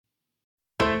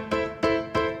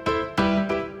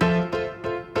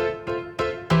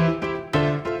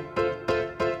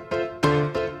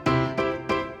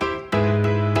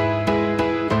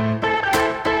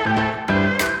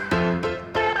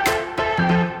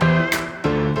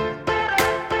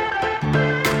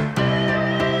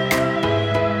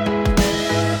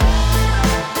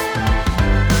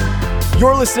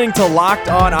You're listening to Locked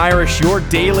On Irish, your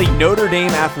daily Notre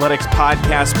Dame athletics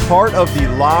podcast, part of the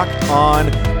Locked On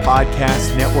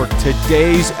Podcast Network.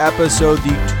 Today's episode,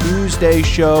 the Tuesday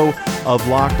show of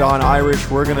Locked On Irish.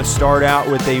 We're going to start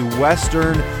out with a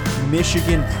Western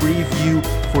Michigan preview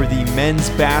for the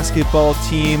men's basketball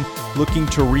team, looking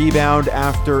to rebound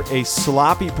after a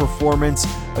sloppy performance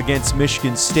against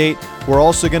Michigan State. We're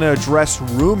also going to address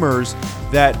rumors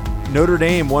that Notre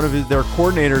Dame, one of their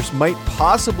coordinators, might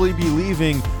possibly be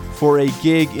leaving for a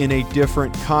gig in a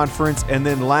different conference. And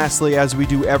then lastly, as we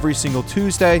do every single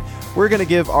Tuesday, we're going to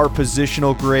give our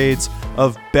positional grades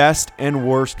of best and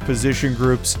worst position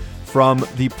groups from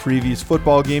the previous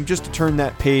football game, just to turn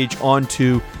that page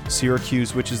onto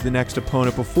Syracuse, which is the next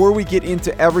opponent. Before we get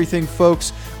into everything,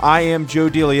 folks, I am Joe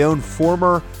DeLeon,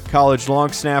 former college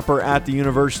long snapper at the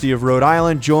University of Rhode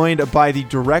Island, joined by the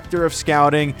director of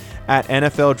scouting at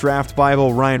NFL Draft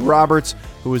Bible, Ryan Roberts,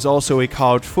 who is also a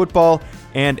college football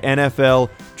and NFL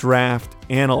draft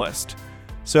analyst.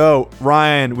 So,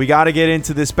 Ryan, we got to get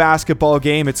into this basketball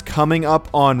game. It's coming up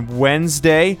on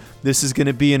Wednesday. This is going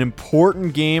to be an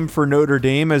important game for Notre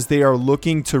Dame as they are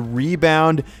looking to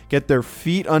rebound, get their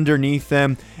feet underneath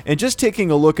them. And just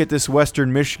taking a look at this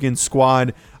Western Michigan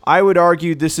squad, I would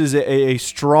argue this is a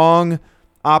strong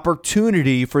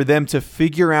opportunity for them to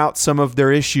figure out some of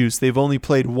their issues. They've only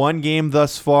played one game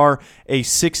thus far, a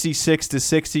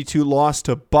 66-62 loss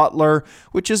to Butler,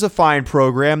 which is a fine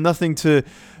program.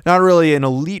 Not really an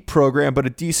elite program, but a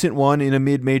decent one in a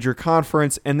mid-major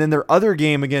conference. And then their other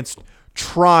game against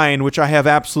Trine, which I have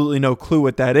absolutely no clue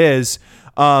what that is,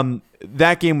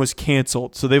 that game was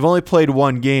canceled. So they've only played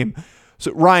one game.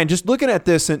 So Ryan, just looking at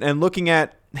this and looking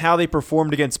at how they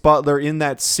performed against Butler in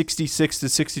that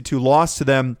 66-62 loss to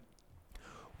them,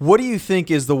 what do you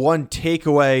think is the one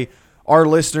takeaway our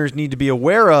listeners need to be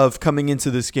aware of coming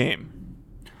into this game?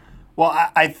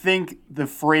 Well, I think the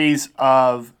phrase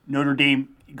of Notre Dame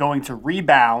going to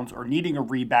rebound or needing a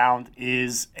rebound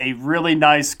is a really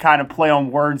nice kind of play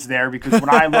on words there, because when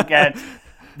I look at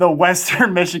the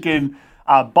Western Michigan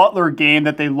Butler game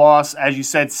that they lost, as you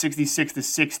said,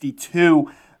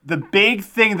 66-62, the big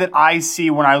thing that I see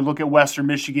when I look at Western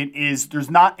Michigan is there's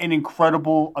not an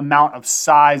incredible amount of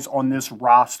size on this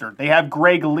roster. They have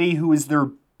Greg Lee, who is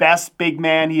their best big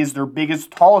man. He is their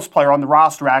tallest player on the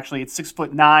roster, actually, at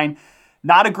 6'9".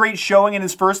 Not a great showing in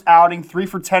his first outing, 3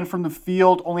 for 10 from the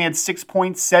field, only had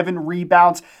 6.7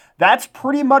 rebounds. That's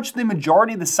pretty much the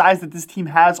majority of the size that this team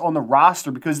has on the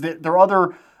roster, because their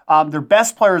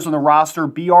best players on the roster,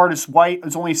 B. Artis White,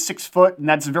 is only 6 foot, and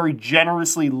that's very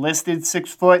generously listed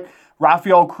 6 foot.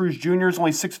 Rafael Cruz Jr. is only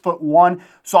 6'1".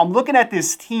 So I'm looking at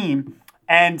this team,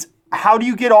 and how do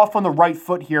you get off on the right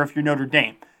foot here if you're Notre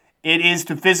Dame? It is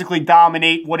to physically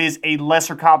dominate what is a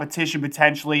lesser competition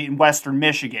potentially in Western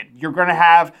Michigan. You're going to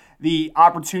have the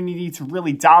opportunity to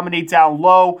really dominate down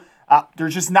low.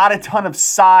 There's just not a ton of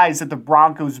size that the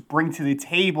Broncos bring to the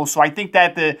table. So I think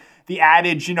that the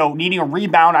adage, needing a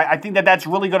rebound, I think that's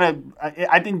really going to,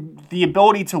 I think the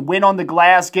ability to win on the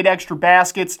glass, get extra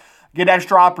baskets, get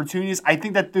extra opportunities, I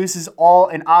think that this is all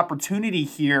an opportunity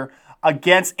here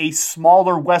against a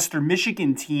smaller Western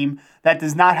Michigan team that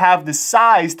does not have the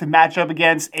size to match up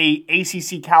against a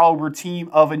ACC caliber team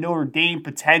of a Notre Dame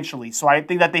potentially. So I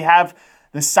think that they have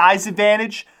the size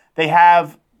advantage. They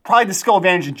have probably the skill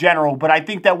advantage in general, but I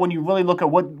think that when you really look at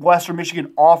what Western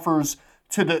Michigan offers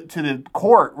to the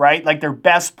court, right? Like their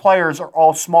best players are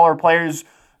all smaller players.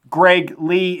 Greg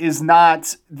Lee is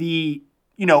not a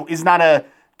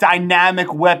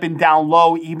dynamic weapon down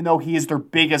low, even though he is their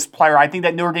biggest player. I think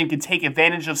that Notre Dame can take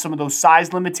advantage of some of those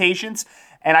size limitations,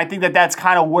 and I think that that's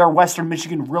kind of where Western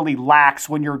Michigan really lacks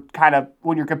when you're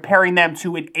comparing them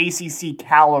to an ACC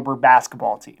caliber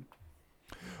basketball team.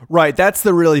 Right, that's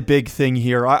the really big thing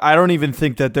here. I don't even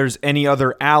think that there's any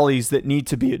other alleys that need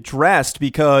to be addressed,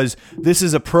 because this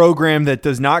is a program that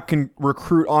does not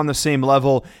recruit on the same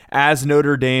level as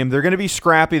Notre Dame. They're going to be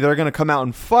scrappy. They're going to come out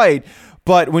and fight.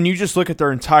 But when you just look at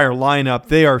their entire lineup,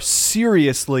 they are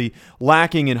seriously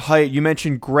lacking in height. You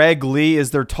mentioned Greg Lee is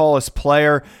their tallest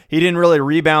player. He didn't really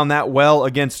rebound that well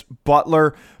against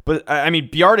Butler. But,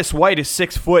 B. Artis White is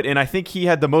 6 foot, and I think he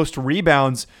had the most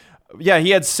rebounds. Yeah,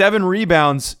 he had 7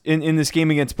 rebounds in this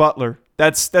game against Butler.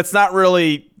 That's not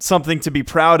really something to be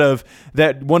proud of,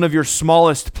 that one of your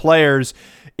smallest players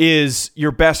is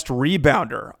your best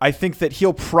rebounder. I think that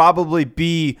he'll probably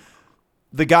be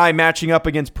the guy matching up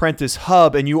against Prentice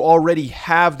Hub, and you already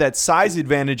have that size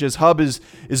advantage, as Hub is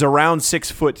around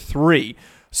 6'3".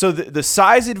 So the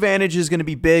size advantage is going to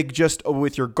be big just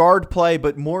with your guard play,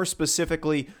 but more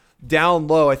specifically down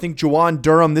low. I think Juwan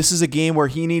Durham, this is a game where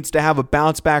he needs to have a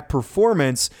bounce back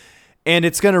performance. and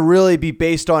it's going to really be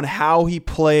based on how he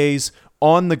plays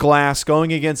on the glass,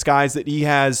 going against guys that he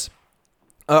has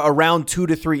around 2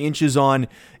 to 3 inches on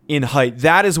in height.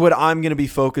 That is what I'm going to be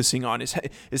focusing on,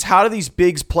 is how do these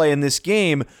bigs play in this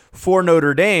game for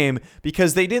Notre Dame,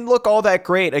 because they didn't look all that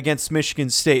great against Michigan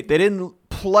State. They didn't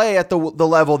play at the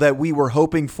level that we were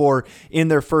hoping for in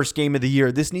their first game of the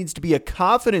year. This needs to be a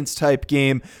confidence type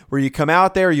game where you come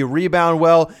out there, you rebound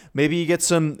well, maybe you get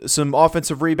some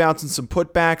offensive rebounds and some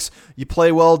putbacks, you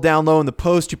play well down low in the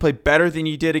post, you play better than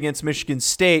you did against Michigan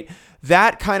State.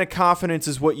 That kind of confidence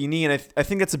is what you need, and I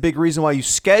think that's a big reason why you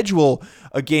schedule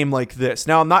a game like this.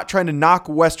 Now, I'm not trying to knock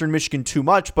Western Michigan too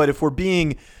much, but if we're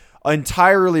being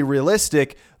entirely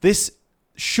realistic, this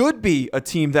should be a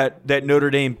team that Notre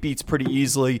Dame beats pretty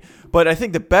easily. But I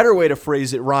think the better way to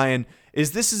phrase it, Ryan,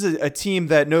 is this is a team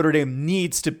that Notre Dame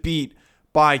needs to beat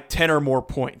by 10 or more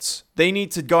points. They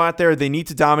need to go out there. They need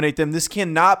to dominate them. This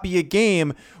cannot be a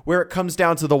game where it comes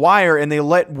down to the wire and they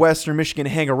let Western Michigan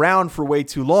hang around for way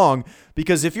too long,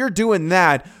 because if you're doing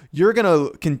that, you're going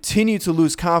to continue to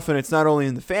lose confidence, not only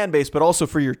in the fan base, but also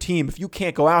for your team if you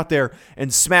can't go out there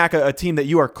and smack a team that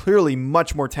you are clearly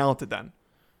much more talented than.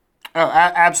 Oh,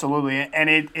 absolutely. And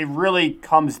it really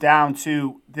comes down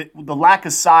to the lack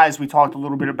of size. We talked a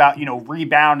little bit about,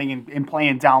 rebounding and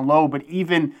playing down low, but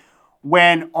even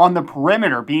when on the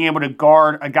perimeter, being able to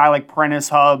guard a guy like Prentice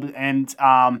Hub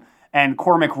and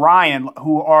Cormac Ryan,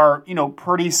 who are,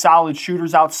 pretty solid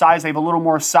shooters outside. They have a little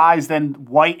more size than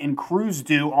White and Cruz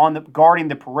do on guarding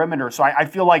the perimeter. So I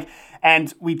feel like,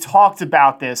 and we talked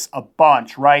about this a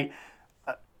bunch, right?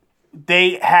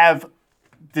 They have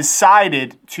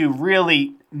decided to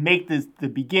really make the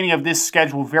beginning of this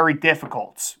schedule very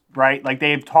difficult, right? Like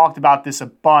they've talked about this a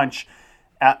bunch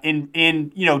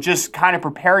in just kind of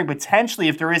preparing potentially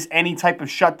if there is any type of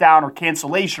shutdown or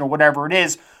cancellation or whatever it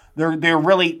is. They're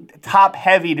really top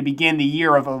heavy to begin the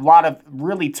year of a lot of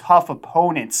really tough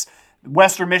opponents.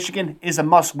 Western Michigan is a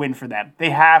must win for them.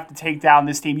 They have to take down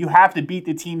this team. You have to beat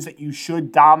the teams that you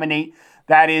should dominate.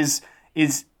 That is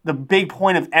the big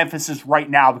point of emphasis right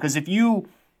now, because if you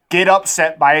get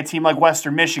upset by a team like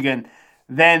Western Michigan,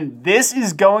 then this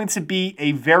is going to be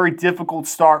a very difficult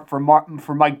start for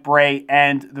Mike Brey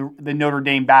and the Notre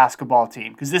Dame basketball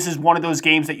team, because this is one of those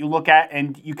games that you look at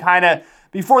and you kind of,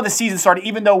 before the season started,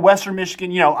 even though Western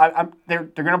Michigan, they're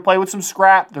going to play with some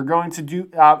scrap. They're going to do,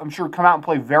 I'm sure, come out and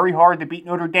play very hard to beat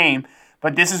Notre Dame.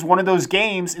 But this is one of those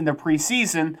games in the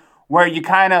preseason where you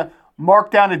kind of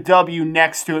mark down a W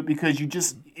next to it, because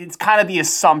it's kind of the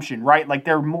assumption, right? Like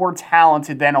they're more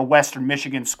talented than a Western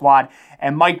Michigan squad,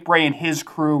 and Mike Brey and his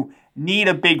crew need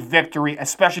a big victory,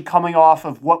 especially coming off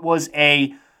of what was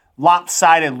a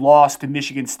lopsided loss to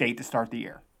Michigan State to start the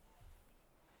year.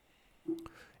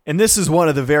 And this is one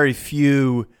of the very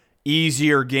few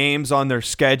easier games on their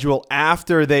schedule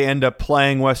after they end up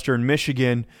playing Western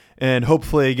Michigan. And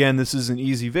hopefully, again, this is an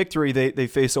easy victory. They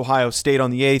face Ohio State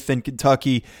on the 8th and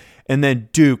Kentucky and then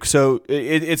Duke. So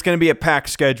it's going to be a packed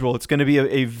schedule. It's going to be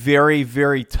a very,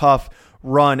 very tough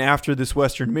run after this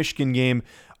Western Michigan game.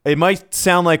 It might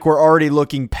sound like we're already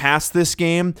looking past this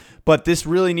game, but this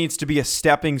really needs to be a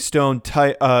stepping stone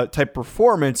type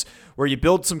performance where you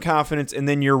build some confidence and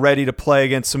then you're ready to play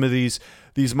against some of these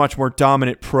much more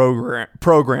dominant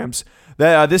programs.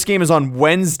 This game is on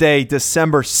Wednesday,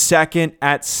 December 2nd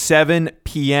at 7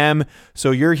 p.m.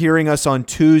 So you're hearing us on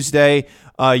Tuesday.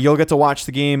 You'll get to watch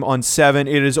the game on 7.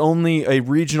 It is only a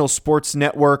regional sports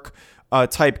network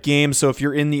type game. So if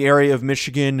you're in the area of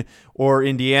Michigan or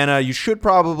Indiana, you should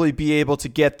probably be able to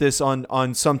get this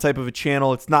on some type of a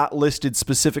channel. It's not listed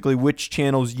specifically which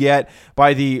channels yet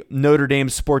by the Notre Dame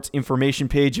Sports Information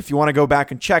page. If you want to go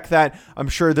back and check that, I'm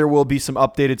sure there will be some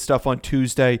updated stuff on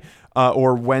Tuesday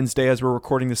or Wednesday as we're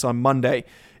recording this on Monday.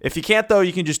 If you can't, though,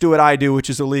 you can just do what I do, which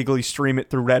is illegally stream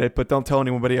it through Reddit, but don't tell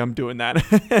anybody I'm doing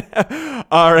that.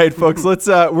 All right, folks,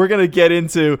 we're going to get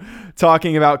into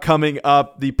talking about coming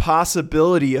up the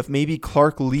possibility of maybe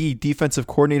Clark Lee, defensive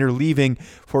coordinator, leaving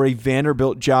for a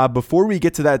Vanderbilt job. Before we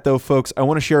get to that, though, folks, I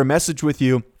want to share a message with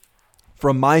you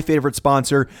from my favorite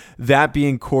sponsor, that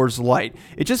being Coors Light.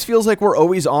 It just feels like we're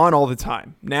always on all the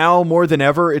time. Now, more than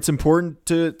ever, it's important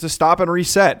to stop and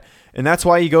reset. And that's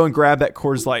why you go and grab that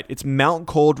Coors Light. It's mountain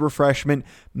cold refreshment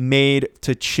made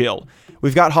to chill.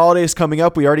 We've got holidays coming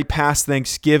up. We already passed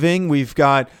Thanksgiving. We've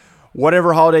got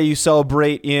whatever holiday you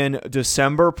celebrate in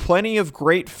December. Plenty of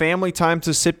great family time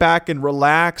to sit back and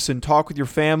relax and talk with your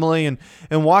family and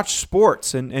watch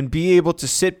sports and be able to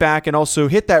sit back and also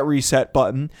hit that reset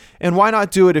button. And why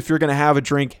not do it if you're going to have a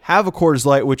drink? Have a Coors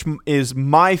Light, which is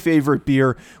my favorite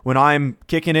beer when I'm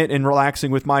kicking it and relaxing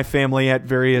with my family at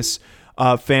various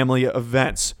family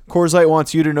events. Coors Light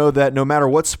wants you to know that no matter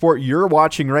what sport you're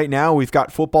watching right now, we've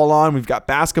got football on, we've got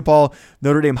basketball,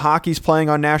 Notre Dame hockey's playing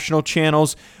on national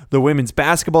channels, the women's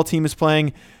basketball team is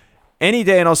playing. Any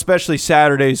day, and especially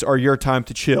Saturdays, are your time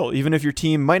to chill. Even if your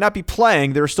team might not be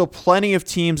playing, there are still plenty of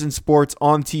teams and sports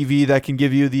on TV that can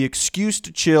give you the excuse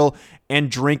to chill and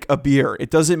drink a beer.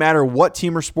 It doesn't matter what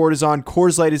team or sport is on.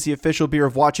 Coors Light is the official beer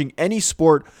of watching any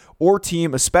sport or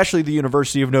team, especially the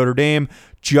University of Notre Dame,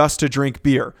 just to drink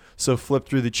beer. So flip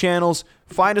through the channels,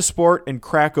 find a sport, and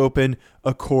crack open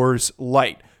a Coors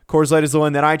Light. Coors Light is the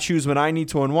one that I choose when I need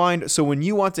to unwind. So when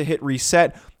you want to hit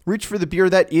reset, reach for the beer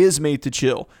that is made to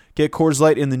chill. Get Coors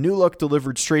Light in the new look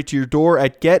delivered straight to your door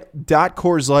at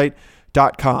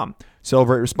get.coorslight.com.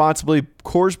 Celebrate responsibly.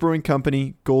 Coors Brewing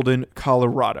Company, Golden,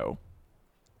 Colorado.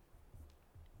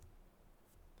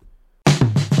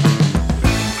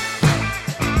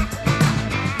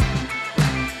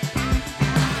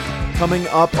 Coming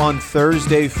up on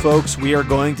Thursday, folks, we are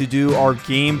going to do our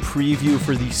game preview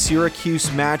for the Syracuse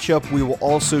matchup. We will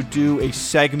also do a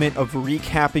segment of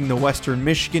recapping the Western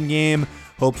Michigan game.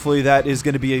 Hopefully that is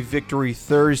going to be a victory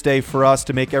Thursday for us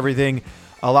to make everything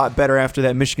a lot better after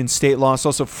that Michigan State loss.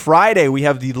 Also, Friday, we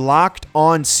have the Locked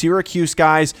On Syracuse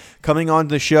guys coming on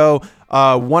the show.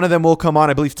 One of them will come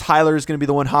on. I believe Tyler is going to be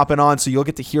the one hopping on, so you'll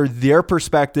get to hear their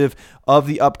perspective of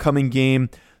the upcoming game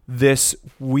this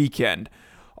weekend.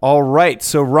 All right,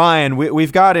 so Ryan,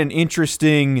 we've got an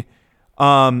interesting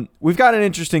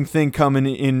thing coming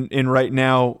in right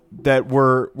now that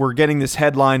we're getting this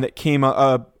headline that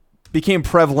became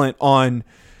prevalent on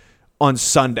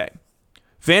Sunday.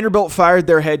 Vanderbilt fired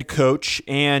their head coach,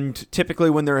 and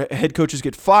typically when their head coaches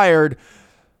get fired,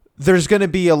 there's going to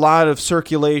be a lot of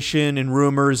circulation and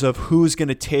rumors of who's going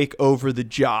to take over the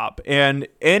job. And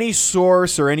any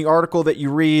source or any article that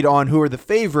you read on who are the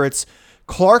favorites,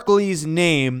 Clark Lea's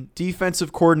name,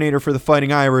 defensive coordinator for the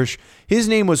Fighting Irish, his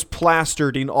name was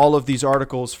plastered in all of these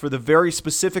articles for the very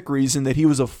specific reason that he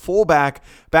was a fullback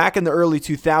back in the early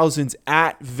 2000s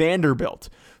at Vanderbilt.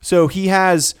 So he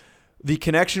has the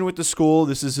connection with the school.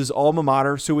 This is his alma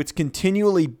mater. So it's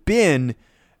continually been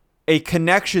a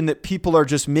connection that people are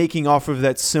just making off of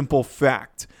that simple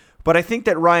fact. But I think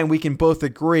that, Ryan, we can both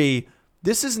agree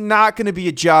this is not going to be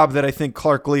a job that I think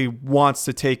Clark Lea wants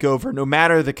to take over, no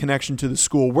matter the connection to the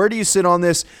school. Where do you sit on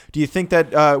this? Do you think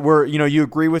that you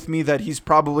agree with me that he's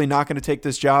probably not going to take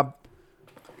this job?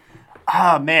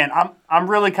 Man,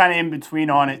 I'm really kind of in between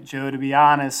on it, Joe, to be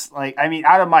honest.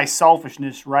 Out of my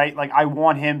selfishness, right? I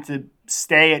want him to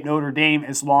stay at Notre Dame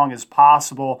as long as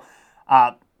possible.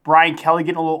 Brian Kelly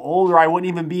getting a little older, I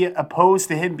wouldn't even be opposed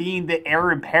to him being the heir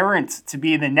apparent to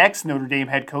be the next Notre Dame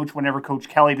head coach whenever Coach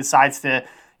Kelly decides to,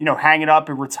 hang it up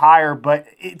and retire. But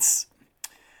it's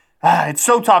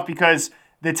so tough because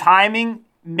the timing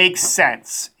makes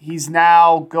sense. He's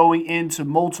now going into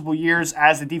multiple years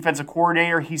as the defensive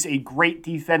coordinator. He's a great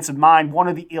defensive mind, one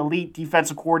of the elite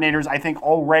defensive coordinators, I think,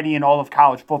 already in all of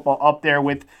college football, up there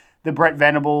with the Brett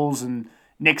Venables and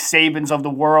Nick Sabans of the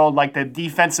world, like the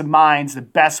defensive minds, the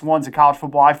best ones in college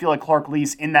football. I feel like Clark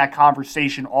Lea's in that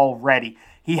conversation already.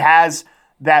 He has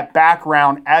that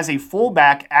background as a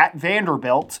fullback at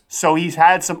Vanderbilt, so he's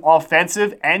had some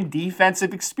offensive and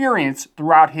defensive experience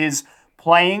throughout his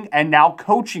playing and now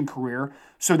coaching career.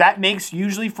 So that makes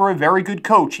usually for a very good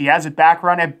coach. He has a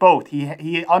background at both.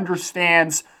 He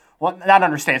understands, well, not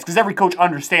understands, because every coach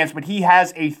understands, but he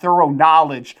has a thorough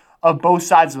knowledge of both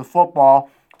sides of the football.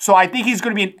 So I think he's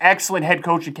going to be an excellent head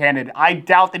coaching candidate. I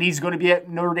doubt that he's going to be at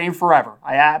Notre Dame forever.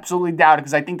 I absolutely doubt it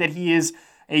because I think that he is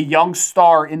a young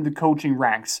star in the coaching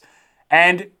ranks.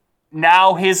 And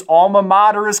now his alma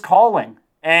mater is calling.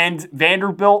 And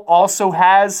Vanderbilt also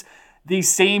has the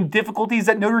same difficulties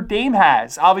that Notre Dame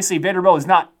has. Obviously, Vanderbilt is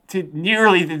not to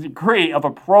nearly the degree of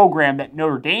a program that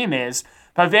Notre Dame is,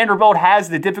 but Vanderbilt has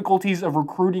the difficulties of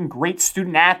recruiting great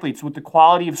student athletes with the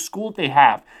quality of school that they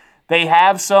have. They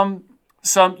have some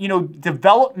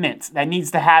development that needs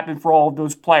to happen for all of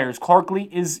those players. Clark Lea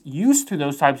is used to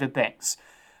those types of things.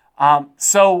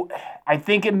 So I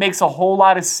think it makes a whole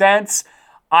lot of sense.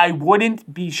 I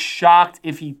wouldn't be shocked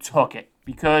if he took it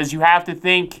because you have to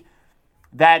think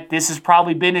that this has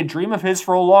probably been a dream of his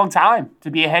for a long time, to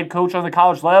be a head coach on the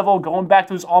college level, going back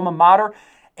to his alma mater.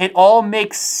 It all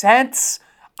makes sense.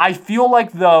 I feel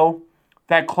like, though,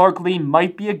 that Clark Lea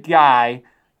might be a guy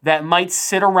that might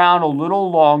sit around a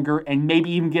little longer and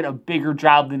maybe even get a bigger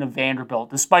job than a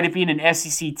Vanderbilt. Despite it being an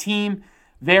SEC team,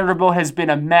 Vanderbilt has been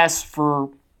a mess for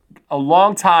a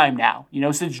long time now.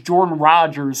 Since Jordan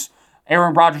Rodgers,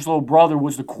 Aaron Rodgers' little brother,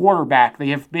 was the quarterback, they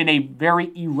have been a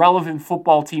very irrelevant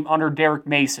football team under Derek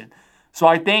Mason. So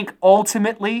I think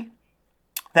ultimately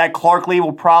that Clark Lea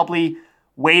will probably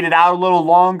wait it out a little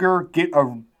longer, get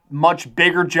a much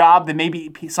bigger job than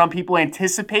maybe some people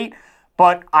anticipate.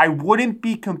 But I wouldn't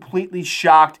be completely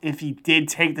shocked if he did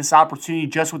take this opportunity,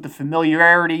 just with the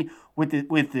familiarity with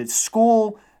the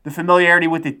school, the familiarity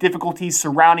with the difficulties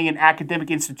surrounding an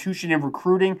academic institution and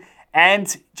recruiting,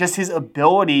 and just his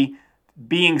ability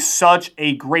being such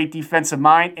a great defensive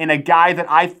mind and a guy that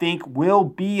I think will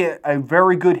be a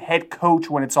very good head coach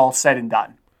when it's all said and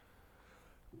done.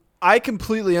 I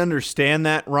completely understand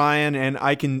that, Ryan, and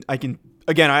I can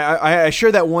again, I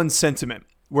share that one sentiment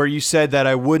where you said that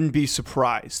I wouldn't be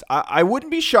surprised. I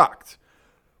wouldn't be shocked,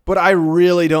 but I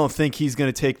really don't think he's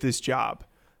going to take this job.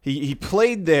 He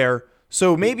played there,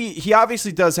 so maybe he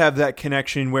obviously does have that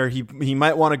connection where he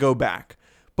might want to go back.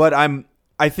 But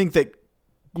I think that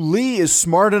Lee is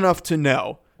smart enough to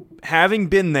know, having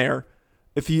been there,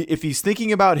 if he's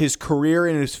thinking about his career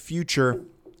and his future,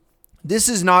 this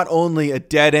is not only a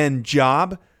dead-end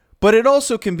job, but it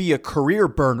also can be a career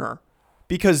burner,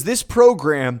 because this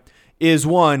program is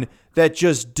one that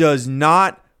just does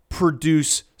not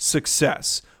produce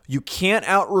success. You can't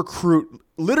out-recruit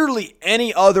literally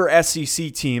any other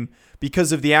SEC team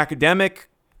because of the academic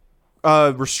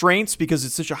restraints, because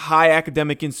it's such a high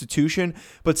academic institution.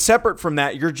 But separate from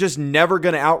that, you're just never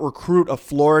going to out-recruit a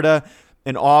Florida,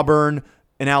 an Auburn,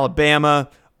 an Alabama,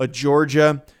 a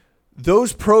Georgia.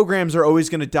 Those programs are always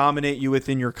going to dominate you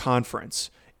within your conference.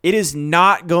 It is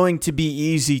not going to be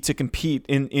easy to compete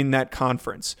in that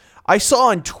conference. I saw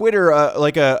on Twitter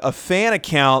like a fan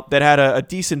account that had a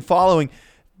decent following.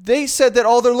 They said that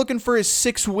all they're looking for is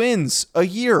 6 wins a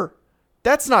year.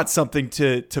 That's not something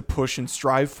to push and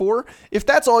strive for. If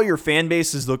that's all your fan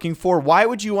base is looking for, why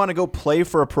would you want to go play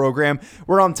for a program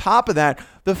where, on top of that,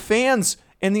 the fans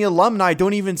and the alumni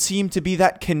don't even seem to be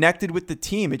that connected with the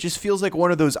team? It just feels like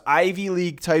one of those Ivy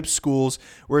League type schools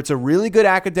where it's a really good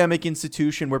academic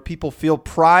institution where people feel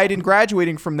pride in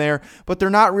graduating from there, but they're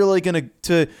not really going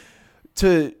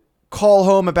to call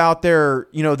home about their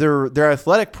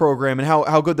athletic program and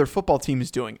how good their football team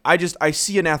is doing. I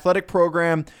see an athletic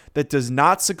program that does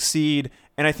not succeed,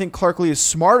 and I think Clark Lea is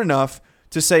smart enough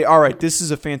to say, all right, this is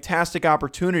a fantastic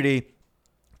opportunity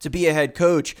to be a head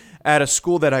coach at a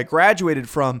school that I graduated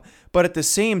from. But at the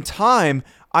same time,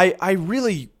 I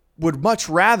really would much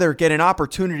rather get an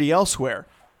opportunity elsewhere.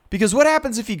 Because what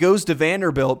happens if he goes to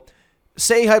Vanderbilt?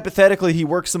 Say hypothetically he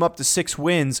works them up to 6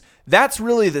 wins. That's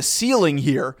really the ceiling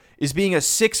here, is being a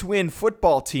 6-win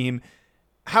football team.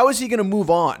 How is he going to move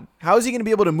on? How is he going to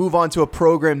be able to move on to a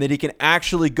program that he can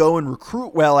actually go and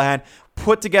recruit well at,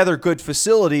 put together good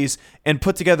facilities, and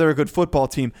put together a good football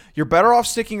team? You're better off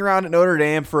sticking around at Notre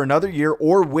Dame for another year,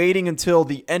 or waiting until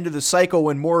the end of the cycle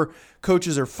when more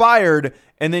coaches are fired,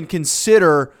 and then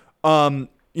consider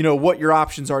what your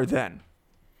options are then.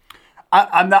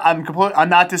 I'm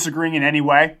not disagreeing in any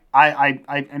way. I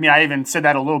mean, I even said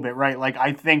that a little bit, right? Like,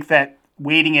 I think that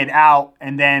waiting it out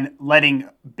and then letting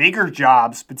bigger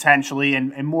jobs potentially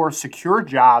and more secure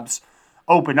jobs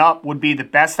open up would be the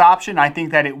best option. I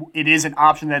think that it is an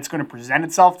option that's going to present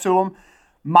itself to him.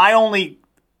 My only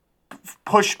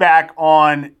pushback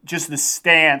on just the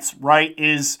stance, right,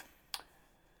 is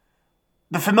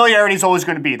the familiarity is always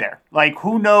going to be there. Like,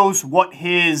 who knows what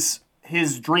his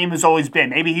dream has always been.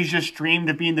 Maybe he's just dreamed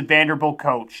of being the Vanderbilt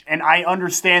coach. And I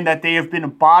understand that they have been a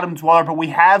bottom dweller, but we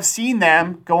have seen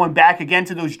them going back again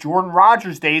to those Jordan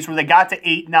Rodgers days where they got to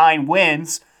 8-9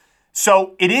 wins.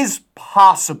 So it is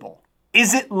possible.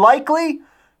 Is it likely?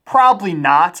 Probably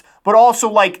not. But also,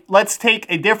 like, let's take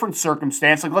a different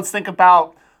circumstance. Like, let's think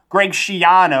about Greg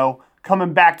Schiano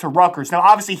coming back to Rutgers. Now,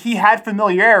 obviously, he had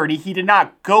familiarity. He did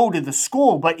not go to the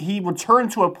school, but he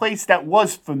returned to a place that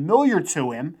was familiar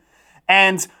to him.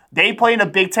 And they play in a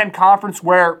Big Ten conference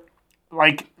where,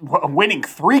 like, winning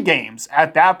 3 games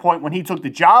at that point when he took the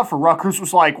job for Rutgers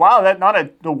was like, wow, that's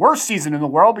not the worst season in the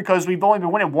world, because we've only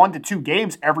been winning 1 to 2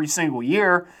 games every single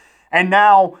year. And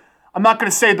now, I'm not going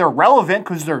to say they're relevant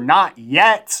because they're not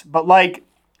yet, but, like,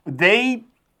 they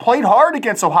played hard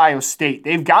against Ohio State.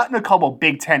 They've gotten a couple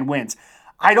Big Ten wins.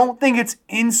 I don't think it's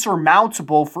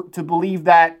insurmountable to believe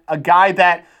that a guy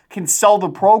that can sell the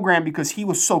program because he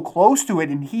was so close to it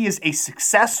and he is a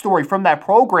success story from that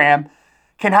program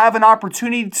can have an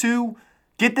opportunity to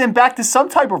get them back to some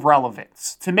type of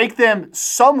relevance, to make them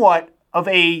somewhat of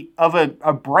a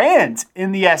brand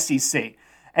in the SEC.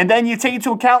 And then you take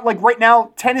into account, like, right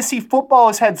now, Tennessee football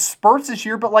has had spurts this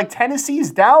year, but, like, Tennessee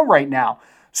is down right now.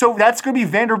 So that's going to be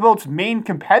Vanderbilt's main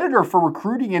competitor for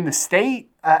recruiting in the state.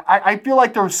 I feel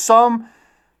like there's some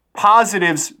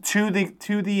positives to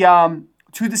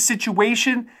the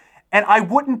situation. And I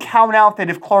wouldn't count out that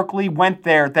if Clark Lee went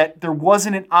there, that there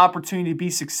wasn't an opportunity to be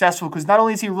successful, because not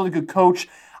only is he a really good coach,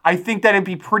 I think that it'd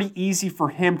be pretty easy for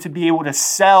him to be able to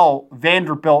sell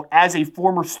Vanderbilt as a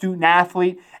former student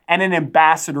athlete and an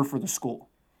ambassador for the school.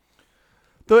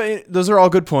 Those are all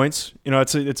good points.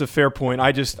 It's a fair point.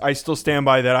 I still stand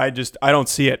by that. I don't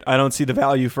see it. I don't see the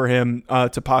value for him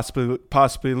to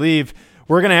possibly leave.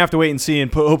 We're going to have to wait and see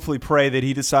and hopefully pray that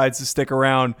he decides to stick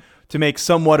around to make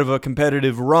somewhat of a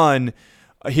competitive run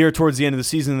here towards the end of the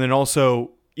season and then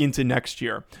also into next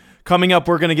year. Coming up,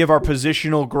 we're going to give our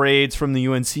positional grades from the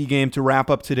UNC game to wrap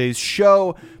up today's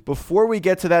show. Before we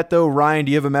get to that, though, Ryan,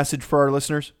 do you have a message for our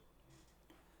listeners?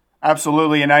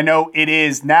 Absolutely, and I know it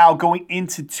is now going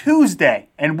into Tuesday.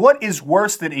 And what is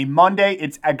worse than a Monday?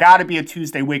 It's got to be a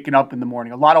Tuesday waking up in the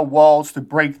morning. A lot of walls to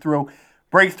break through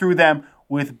them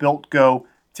with Built Go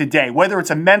today. Whether it's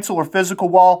a mental or physical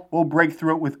wall, we'll break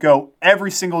through it with Go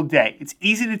every single day. It's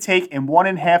easy to take in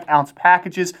 1.5 ounce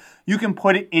packages. You can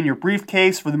put it in your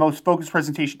briefcase for the most focused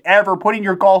presentation ever. Put it in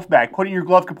your golf bag. Put it in your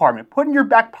glove compartment. Put it in your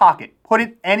back pocket. Put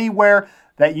it anywhere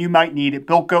that you might need it.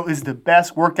 Built Go is the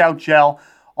best workout gel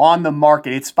on the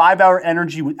market. It's 5-hour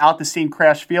energy without the same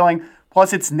crash feeling.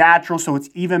 Plus, it's natural, so it's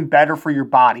even better for your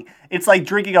body. It's like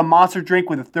drinking a Monster drink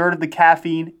with 1/3 of the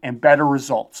caffeine and better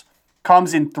results.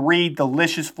 Comes in 3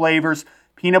 delicious flavors: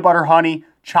 peanut butter honey,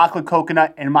 chocolate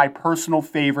coconut, and my personal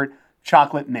favorite,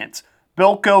 chocolate mint.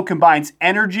 Built Go combines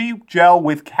energy gel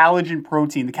with collagen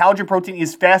protein. The collagen protein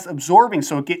is fast absorbing,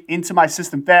 so it gets into my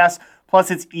system fast.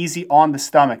 Plus, it's easy on the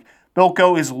stomach. Built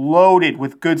Go is loaded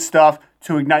with good stuff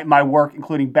to ignite my work,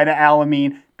 including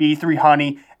beta-alanine, B3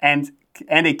 honey, and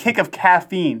a kick of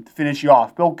caffeine to finish you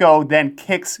off. Built Go then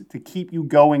kicks to keep you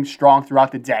going strong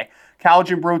throughout the day.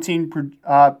 Collagen protein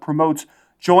promotes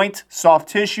joint, soft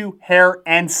tissue, hair,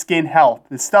 and skin health.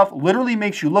 This stuff literally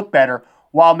makes you look better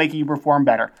while making you perform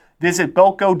better. Visit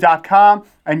BuiltGo.com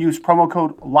and use promo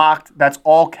code LOCKED. That's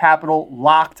all capital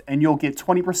LOCKED, and you'll get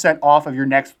 20% off of your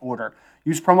next order.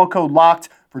 Use promo code LOCKED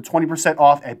for 20%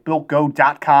 off at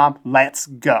BuiltGo.com. Let's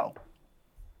go.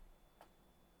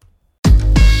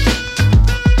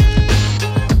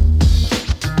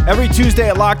 Every Tuesday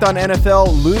at Locked On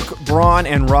NFL, Luke Braun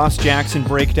and Ross Jackson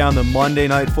break down the Monday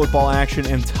Night Football action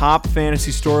and top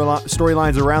fantasy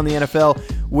storylines around the NFL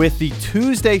with the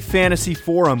Tuesday Fantasy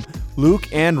Forum.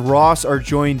 Luke and Ross are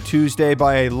joined Tuesday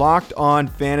by a Locked On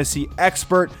fantasy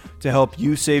expert to help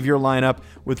you save your lineup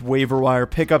with waiver wire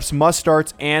pickups,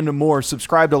 must-starts, and more.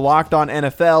 Subscribe to Locked On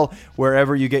NFL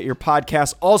wherever you get your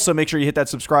podcasts. Also, make sure you hit that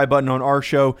subscribe button on our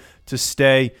show to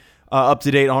stay up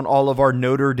to date on all of our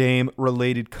Notre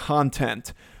Dame-related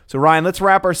content. So, Ryan, let's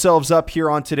wrap ourselves up here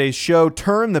on today's show.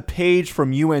 Turn the page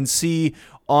from UNC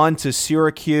on to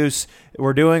Syracuse.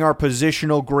 We're doing our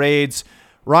positional grades.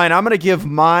 Ryan, I'm going to give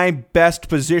my best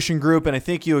position group, and I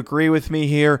think you agree with me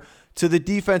here, to the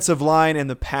defensive line and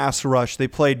the pass rush. They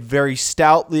played very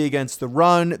stoutly against the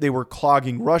run. They were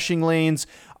clogging rushing lanes.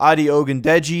 Adi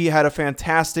Ogundeji had a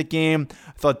fantastic game.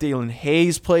 I thought Dalen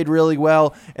Hayes played really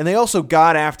well. And they also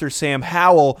got after Sam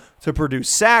Howell to produce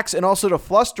sacks and also to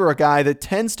fluster a guy that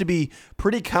tends to be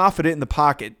pretty confident in the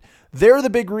pocket. They're the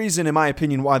big reason, in my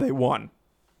opinion, why they won.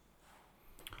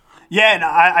 Yeah, and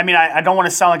I don't want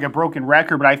to sound like a broken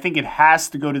record, but I think it has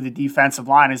to go to the defensive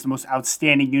line as the most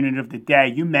outstanding unit of the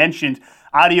day. You mentioned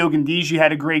Adi Ogundeji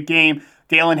had a great game.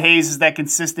 Dalen Hayes is that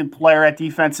consistent player at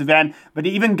defensive end, but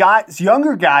even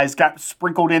younger guys got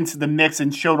sprinkled into the mix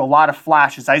and showed a lot of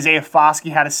flashes. Isaiah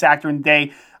Foskey had a sack during the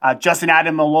day. Justin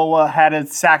Ademilola had a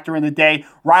sack during the day.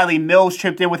 Riley Mills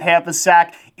chipped in with half a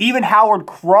sack. Even Howard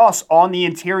Cross on the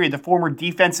interior, the former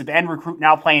defensive end recruit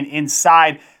now playing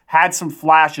inside, had some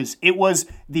flashes. It was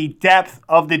the depth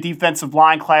of the defensive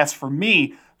line class for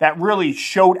me that really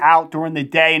showed out during the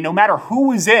day. And no matter who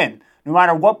was in, no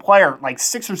matter what player, like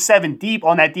 6 or 7 deep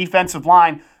on that defensive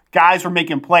line, guys were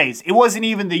making plays. It wasn't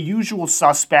even the usual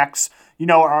suspects,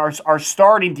 our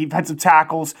starting defensive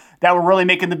tackles that were really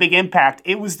making the big impact.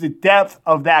 It was the depth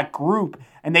of that group,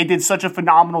 and they did such a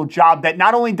phenomenal job that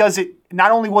not only was it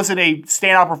a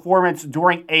standout performance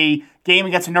during a game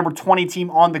against a number 20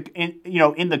 team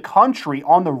in the country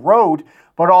on the road,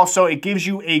 but also it gives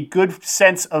you a good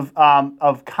sense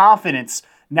of confidence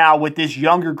now with this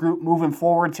younger group moving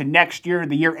forward to next year,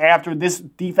 the year after. This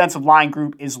defensive line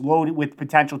group is loaded with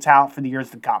potential talent for the years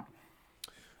to come.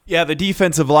 Yeah, the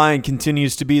defensive line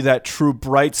continues to be that true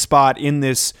bright spot in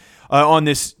this on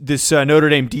this Notre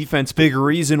Dame defense. Big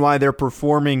reason why they're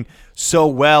performing so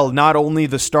well. Not only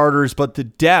the starters, but the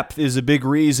depth is a big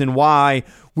reason why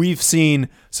we've seen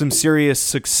some serious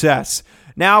success.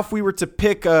 Now, if we were to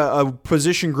pick a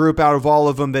position group out of all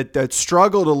of them that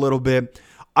struggled a little bit,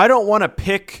 I don't want to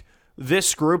pick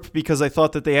this group because I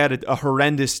thought that they had a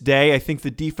horrendous day. I think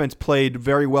the defense played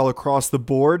very well across the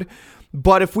board.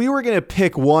 But if we were going to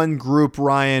pick one group,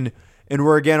 Ryan, and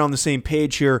we're again on the same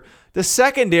page here, the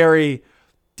secondary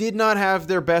did not have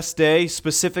their best day,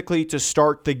 specifically to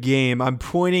start the game. I'm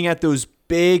pointing at those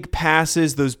big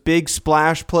passes, those big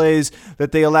splash plays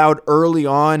that they allowed early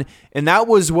on, and that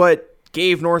was what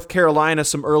gave North Carolina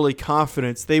some early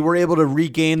confidence. They were able to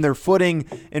regain their footing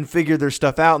and figure their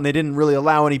stuff out, and they didn't really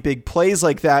allow any big plays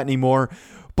like that anymore.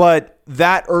 But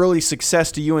that early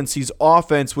success to UNC's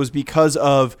offense was because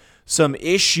of some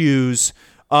issues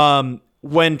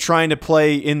when trying to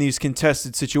play in these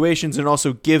contested situations and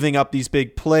also giving up these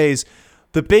big plays.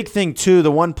 The big thing, too,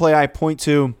 the one play I point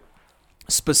to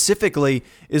specifically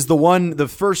is the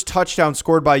first touchdown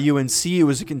scored by UNC. It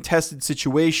was a contested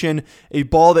situation, a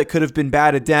ball that could have been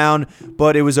batted down,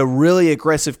 but it was a really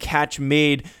aggressive catch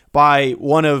made by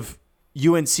one of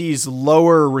UNC's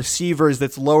lower receivers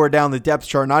that's lower down the depth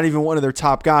chart, not even one of their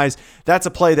top guys. That's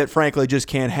a play that frankly just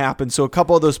can't happen. So a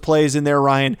couple of those plays in there,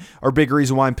 Ryan, are a big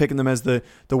reason why I'm picking them as the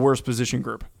worst position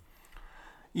group.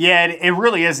 Yeah, it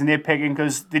really is nitpicking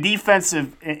because the defense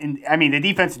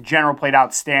in general played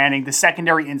outstanding. The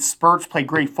secondary in spurts played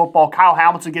great football. Kyle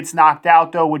Hamilton gets knocked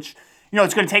out, though, which,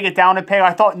 it's going to take it down a peg.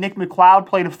 I thought Nick McLeod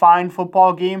played a fine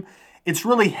football game. It's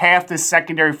really half the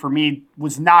secondary for me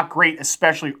was not great,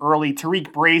 especially early.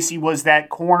 Tariq Bracy was that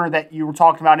corner that you were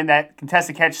talking about in that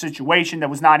contested catch situation that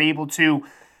was not able to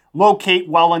locate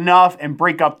well enough and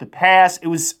break up the pass. It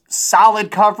was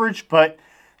solid coverage, but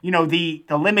the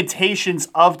limitations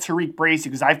of Tariq Bracy,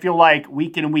 because I feel like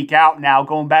week in and week out now,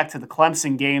 going back to the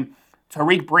Clemson game,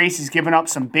 Tariq Bracy's given up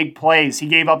some big plays. He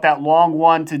gave up that long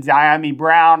one to Dyami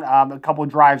Brown a couple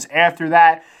of drives after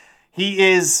that. He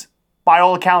is, by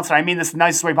all accounts, and I mean this the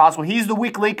nicest way possible, he's the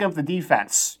weak link of the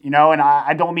defense, and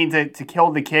I don't mean to kill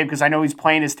the kid because I know he's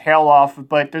playing his tail off,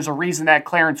 but there's a reason that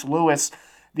Clarence Lewis,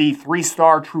 the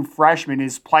 3-star true freshman,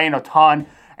 is playing a ton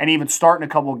and even starting a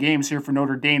couple of games here for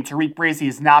Notre Dame. Tariq Bracy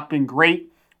has not been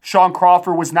great. Sean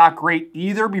Crawford was not great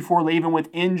either before leaving with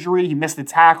injury. He missed a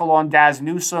tackle on Daz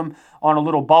Newsome on a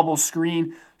little bubble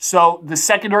screen. So the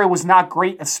secondary was not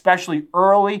great, especially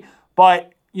early,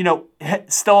 but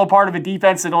still a part of a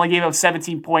defense that only gave up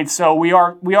 17 points. So we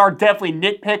are definitely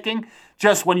nitpicking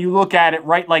just when you look at it,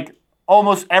 right? Like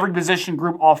almost every position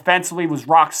group offensively was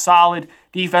rock solid.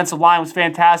 Defensive line was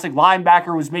fantastic.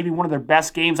 Linebacker was maybe one of their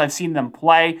best games I've seen them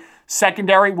play.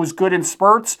 Secondary was good in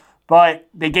spurts, but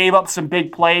they gave up some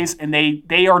big plays, and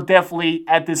they are definitely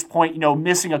at this point,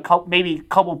 missing a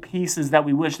couple pieces that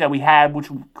we wish that we had,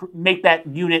 which would make that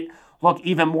unit look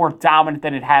even more dominant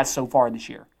than it has so far this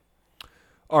year.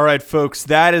 All right, folks,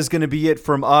 that is going to be it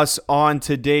from us on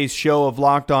today's show of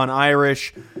Locked On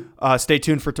Irish. Stay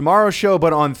tuned for tomorrow's show,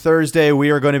 but on Thursday,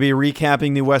 we are going to be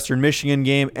recapping the Western Michigan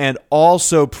game and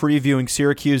also previewing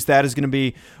Syracuse. That is going to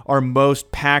be our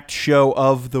most packed show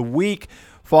of the week.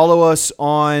 Follow us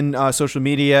on social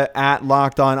media at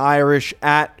Locked On Irish,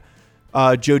 at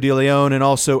Joe DeLeon, and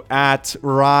also at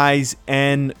Rise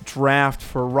and Draft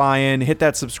for Ryan. Hit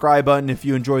that subscribe button if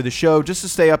you enjoy the show, just to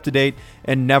stay up to date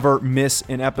and never miss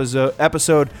an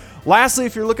episode. Lastly,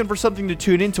 if you're looking for something to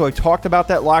tune into, I talked about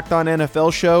that Locked On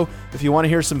NFL show. If you want to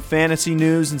hear some fantasy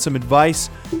news and some advice,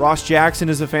 Ross Jackson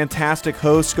is a fantastic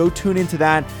host. Go tune into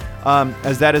that,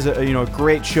 as that is a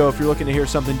great show if you're looking to hear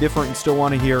something different and still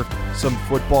want to hear some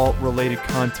football-related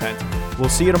content. We'll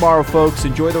see you tomorrow, folks.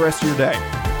 Enjoy the rest of your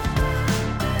day.